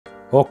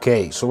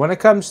Okay, so when it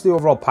comes to the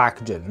overall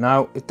packaging,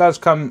 now it does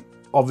come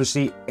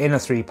obviously in a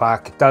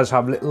 3-pack. It does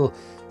have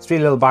 3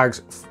 little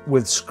bags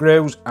with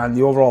screws, and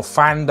the overall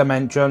fan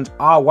dimensions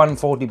are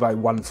 140 by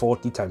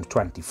 140 times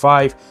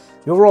 25.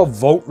 The overall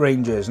volt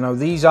ranges, now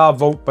these are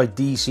volt by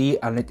DC,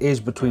 and it is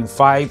between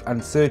 5 and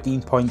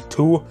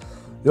 13.2.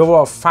 The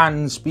overall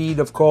fan speed,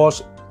 of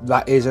course,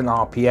 that is in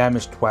RPM,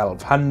 is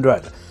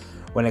 1200.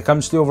 When it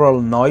comes to the overall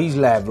noise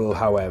level,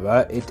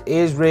 however, it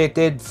is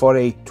rated for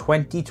a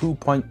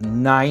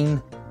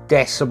 22.9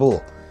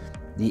 decibel.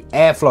 The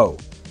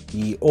airflow,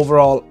 the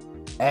overall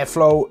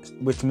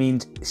airflow, which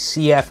means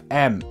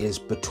CFM, is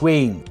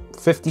between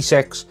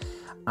 56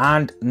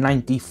 and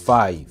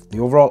 95. The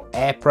overall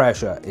air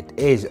pressure, it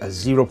is a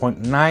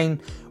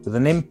 0.9 with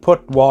an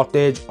input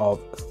wattage of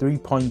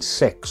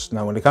 3.6.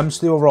 Now when it comes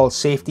to the overall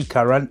safety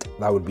current,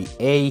 that would be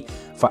A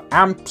for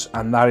amps,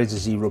 and that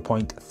is a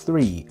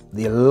 0.3.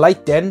 The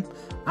lighting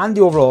and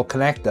the overall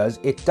connectors,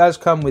 it does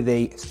come with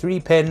a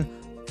 3-pin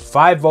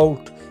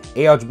 5-volt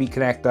ARGB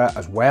connector,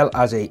 as well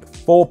as a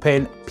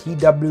 4-pin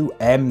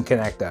PWM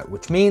connector,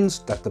 which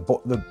means that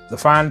the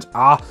fans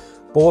are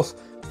both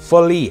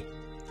fully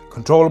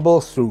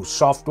controllable through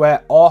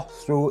software or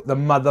through the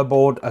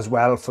motherboard as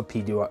well for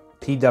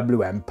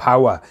PWM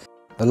power.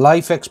 The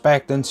life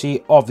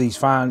expectancy of these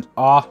fans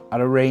are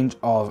at a range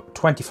of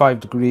 25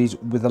 degrees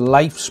with a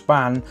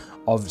lifespan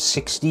of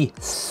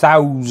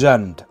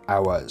 60,000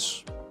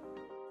 hours.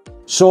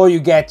 So you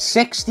get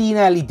 16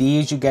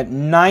 LEDs, you get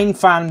 9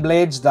 fan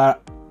blades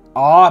that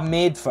are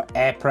made for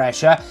air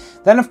pressure.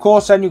 Then of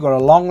course you've got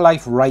a long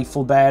life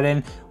rifle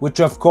bearing,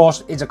 which of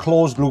course is a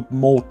closed loop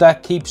motor,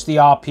 keeps the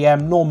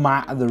RPM no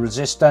matter the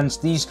resistance.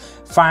 These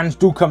fans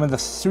do come with a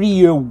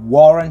 3-year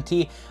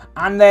warranty,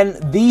 and then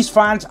these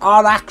fans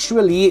are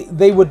actually,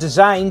 they were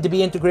designed to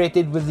be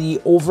integrated with the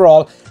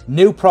overall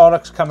new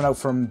products coming out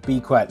from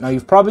bequiet. Now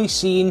you've probably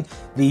seen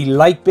the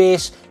light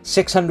base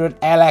 600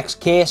 LX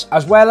case,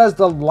 as well as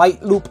the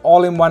light loop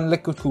all-in-one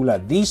liquid cooler.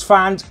 These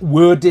fans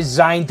were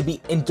designed to be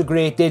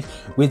integrated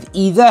with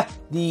either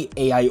the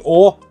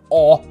AIO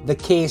or the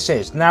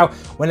cases. Now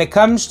when it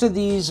comes to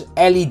these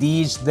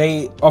LEDs,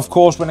 they, of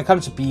course, when it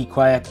comes to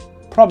bequiet,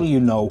 probably you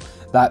know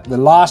that the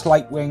last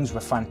light wings were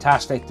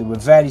fantastic, they were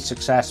very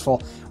successful.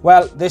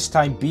 Well, this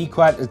time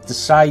bequiet has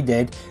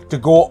decided to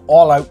go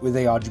all out with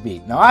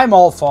ARGB. Now I'm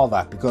all for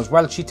that, because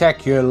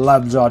WELSHYTECH here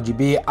loves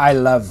RGB. I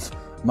love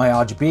my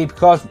RGB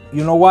because,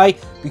 you know why?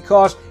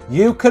 Because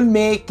you can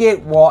make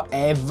it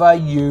whatever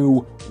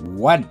you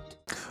want.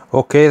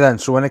 Okay then,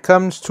 so when it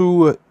comes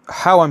to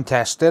how I'm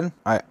testing,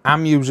 I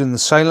am using the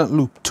Silent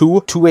Loop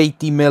 2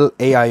 280mm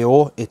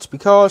AIO. It's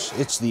because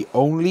it's the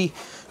only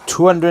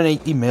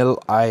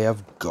 280mm I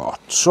have got.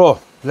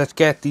 So let's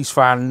get these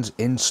fans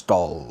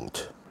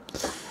installed.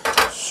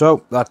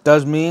 So that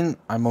does mean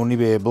I'm only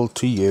be able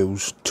to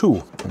use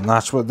 2, and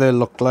that's what they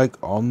look like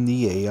on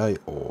the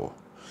AIO.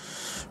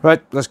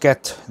 Right, let's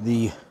get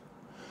this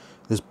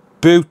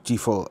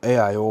beautiful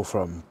AIO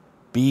from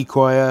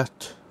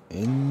bequiet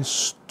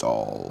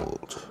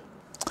installed.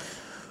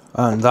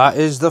 And that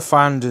is the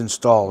fans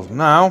installed.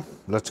 Now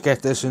let's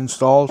get this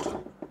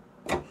installed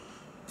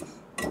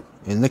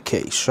in the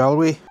case, shall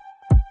we?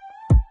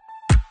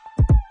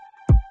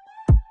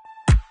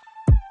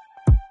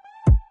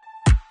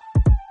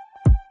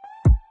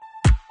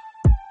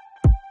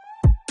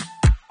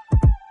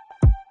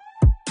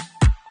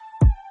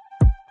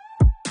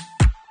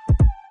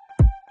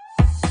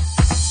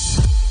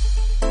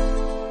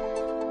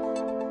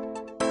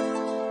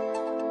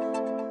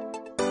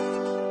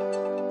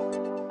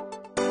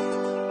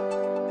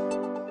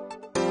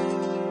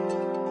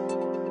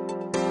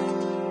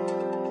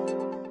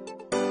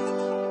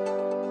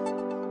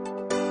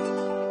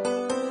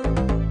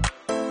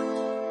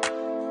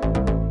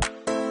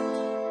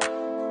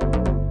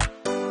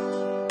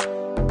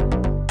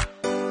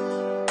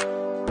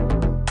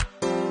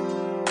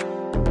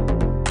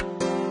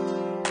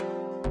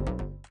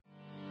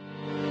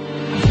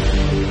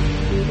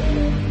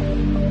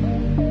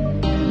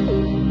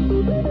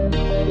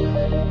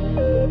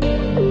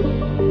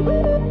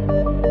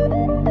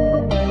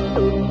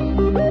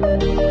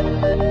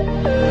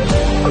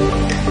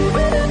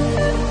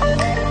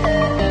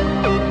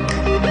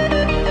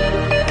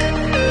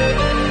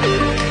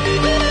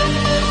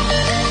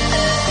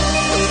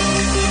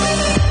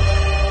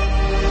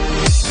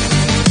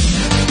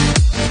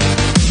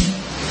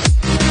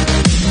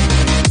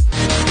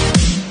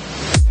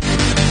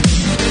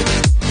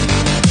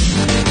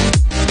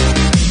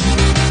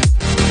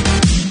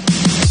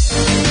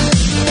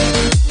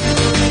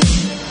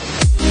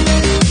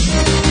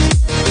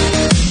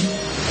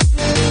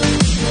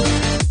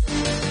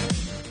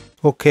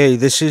 Okay,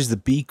 this is the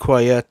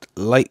bequiet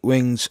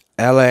Lightwings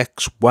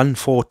LX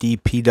 140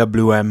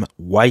 PWM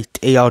white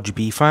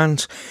ARGB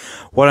fans.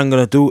 What I'm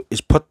going to do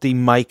is put the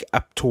mic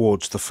up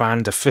towards the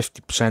fan to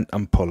 50%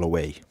 and pull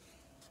away.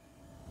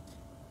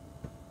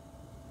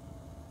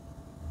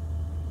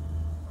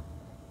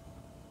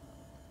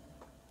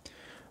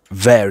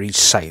 Very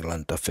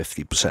silent at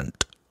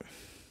 50%.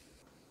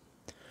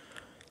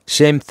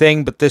 Same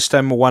thing, but this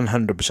time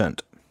 100%.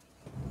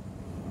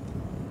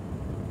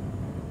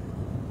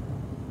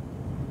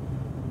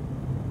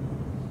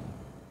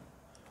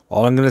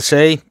 All I'm going to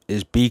say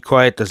is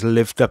bequiet has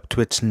lived up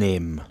to its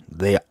name.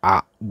 They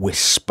are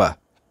whisper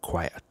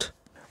quiet.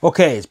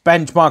 Okay, it's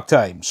benchmark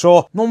time.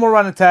 So, normal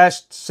runner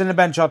test,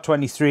 Cinebench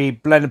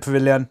R23, Blender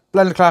Pavilion,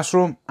 Blender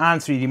Classroom,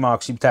 and 3D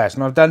Mark Sleep test.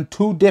 Now, I've done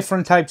two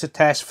different types of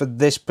tests for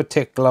this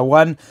particular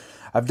one.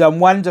 I've done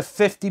one's at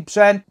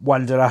 50%,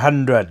 one's at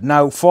 100.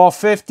 Now, for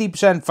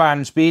 50%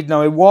 fan speed,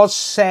 now it was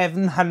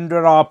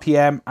 700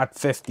 RPM at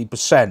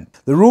 50%.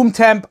 The room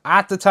temp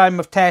at the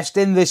time of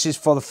testing, this is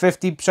for the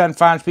 50%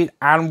 fan speed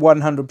and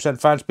 100%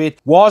 fan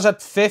speed, was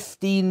at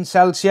 15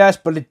 Celsius,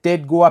 but it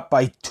did go up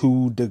by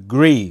 2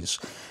 degrees.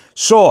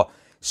 So,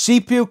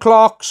 CPU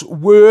clocks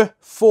were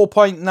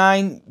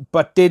 4.9,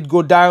 but did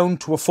go down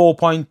to a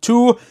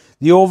 4.2.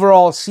 The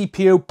overall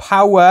CPU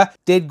power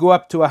did go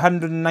up to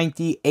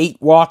 198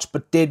 watts,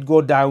 but did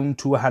go down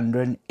to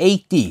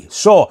 180.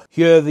 So,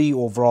 here are the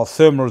overall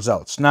thermal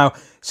results. Now,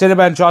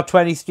 Cinebench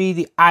R23,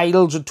 the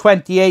idles are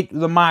 28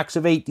 with a max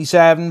of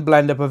 87.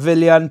 Blender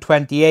Pavilion,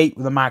 28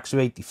 with a max of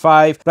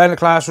 85. Blender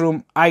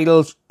Classroom,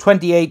 idles,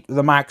 28 with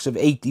a max of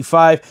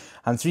 85.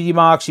 And 3D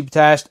Mark Sleep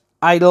test,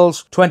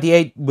 idles,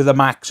 28 with a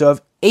max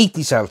of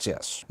 80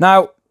 Celsius.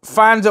 Now,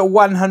 fans at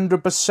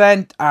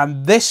 100%,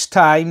 and this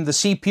time the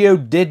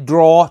CPU did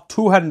draw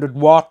 200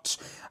 watts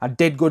and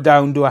did go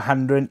down to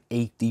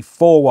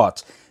 184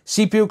 watts.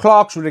 CPU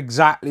clocks were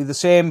exactly the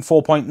same,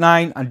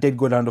 4.9, and did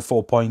go down to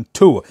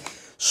 4.2.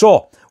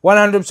 So,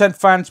 100%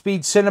 fan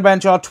speed,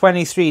 Cinebench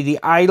R23, the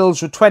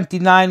idles were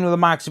 29 with a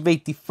max of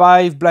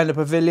 85. Blender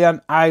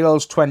Pavilion,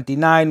 idles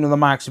 29 with a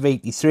max of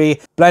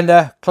 83.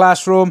 Blender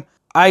Classroom,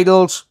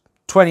 idles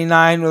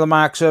 29 with a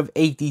max of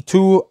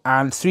 82,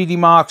 and 3D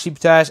Mark Sleep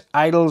test,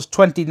 idles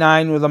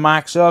 29 with a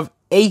max of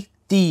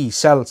 80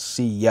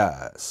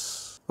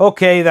 Celsius.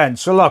 Okay then,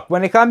 so look,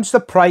 when it comes to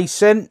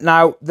pricing,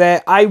 now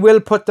I will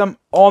put them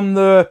on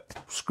the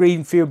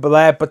screen for you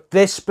there, but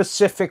this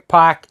specific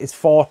pack is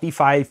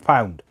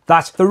 £45.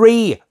 That's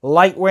 3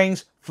 light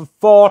wings for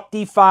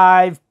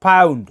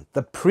 £45.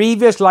 The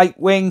previous light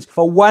wings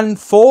for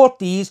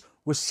 140s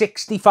was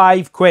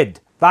 65 quid.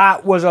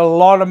 That was a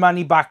lot of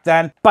money back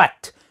then,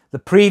 but the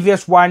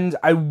previous ones,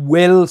 I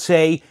will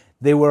say,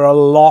 they were a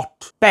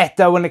lot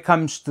better when it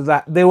comes to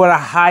that. They were a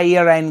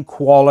higher end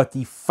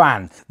quality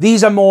fan.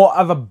 These are more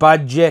of a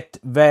budget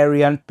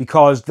variant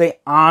because they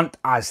aren't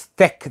as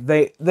thick.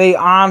 They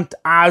aren't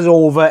as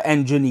over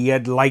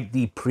engineered like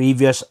the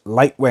previous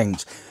light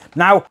wings.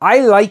 Now, I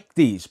like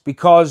these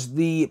because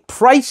the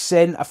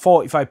pricing at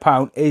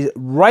 £45 is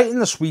right in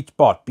the sweet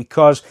spot,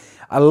 because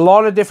a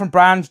lot of different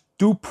brands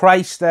do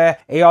price their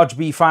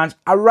ARGB fans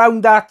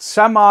around that.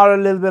 Some are a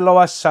little bit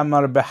lower, some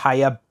are a bit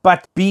higher,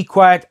 but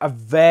bequiet are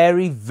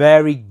very,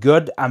 very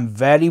good and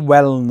very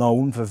well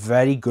known for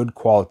very good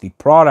quality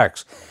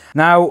products.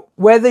 Now,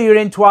 whether you're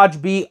into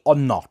RGB or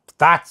not,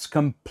 that's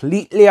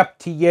completely up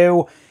to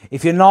you.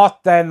 If you're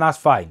not, then that's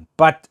fine.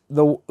 But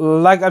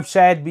like I've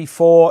said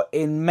before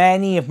in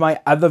many of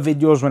my other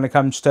videos, when it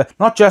comes to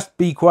not just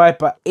bequiet,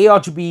 but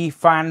ARGB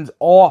fans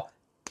or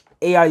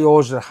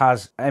AIOs that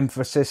has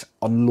emphasis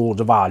on loads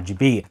of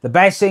RGB. The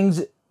best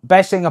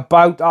thing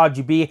about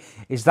RGB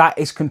is that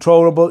it's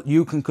controllable.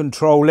 You can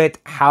control it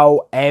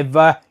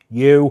however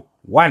you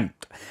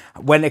want.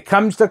 When it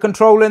comes to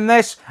controlling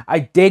this, I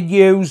did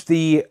use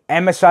the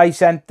MSI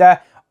Center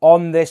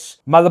on this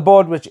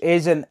motherboard, which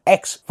is an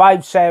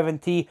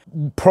X570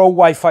 Pro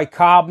Wi-Fi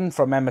Carbon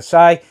from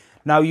MSI.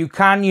 Now, you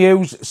can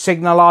use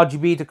Signal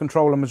RGB to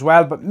control them as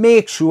well, but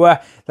make sure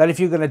that if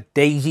you're going to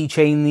daisy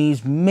chain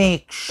these,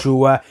 make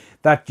sure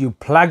that you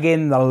plug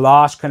in the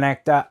last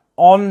connector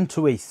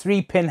onto a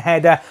 3-pin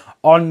header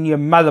on your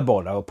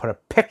motherboard. I'll put a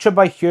picture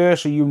by here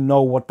so you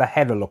know what the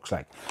header looks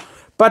like.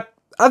 But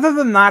other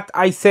than that,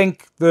 I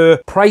think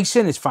the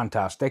pricing is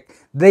fantastic.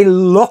 They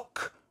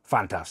look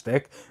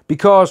fantastic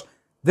because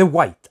they're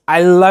white.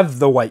 I love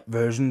the white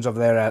versions of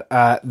their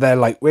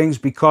light wings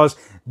because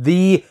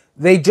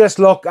they just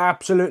look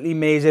absolutely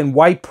amazing.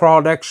 White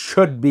products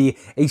should be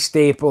a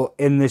staple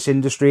in this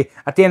industry.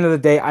 At the end of the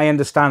day, I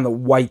understand that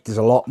white is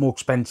a lot more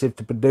expensive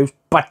to produce,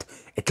 but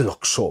it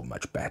looks so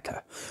much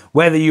better.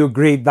 Whether you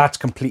agree, that's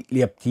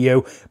completely up to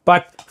you.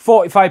 But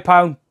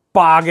 £45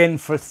 bargain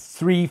for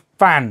 3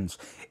 fans.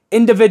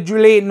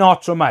 Individually,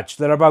 not so much.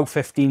 They're about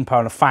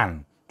 £15 a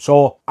fan.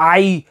 So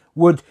I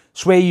would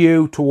sway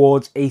you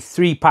towards a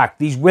 3-pack.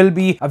 These will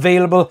be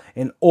available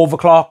in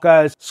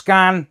overclockers,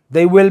 scan.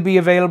 They will be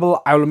available.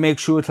 I will make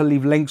sure to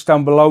leave links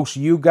down below so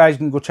you guys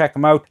can go check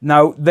them out.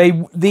 Now,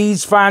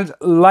 these fans,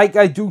 like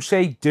I do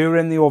say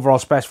during the overall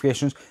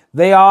specifications,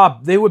 they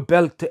were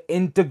built to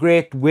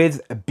integrate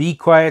with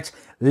bequiet's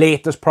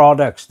latest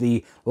products,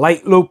 the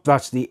Light Loop,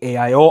 that's the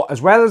AIO,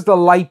 as well as the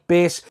Light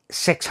Base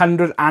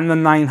 600 and the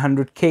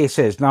 900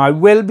 cases. Now, I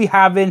will be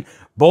having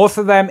both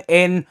of them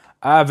in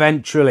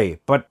eventually,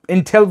 but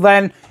until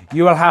then,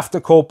 you will have to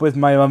cope with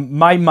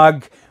my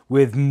mug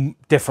with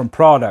different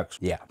products.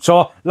 Yeah.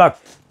 So look,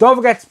 don't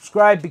forget to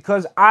subscribe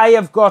because I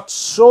have got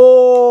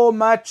so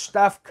much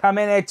stuff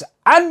coming. It's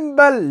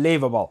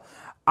unbelievable.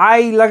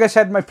 Like I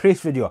said in my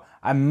previous video,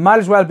 I might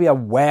as well be a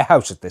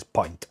warehouse at this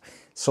point.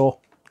 So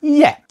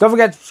yeah, don't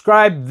forget to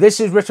subscribe. This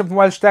is Richard from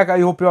WELSHYTECH. I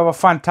hope you have a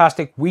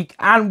fantastic week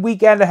and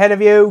weekend ahead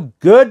of you.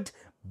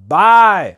 Goodbye.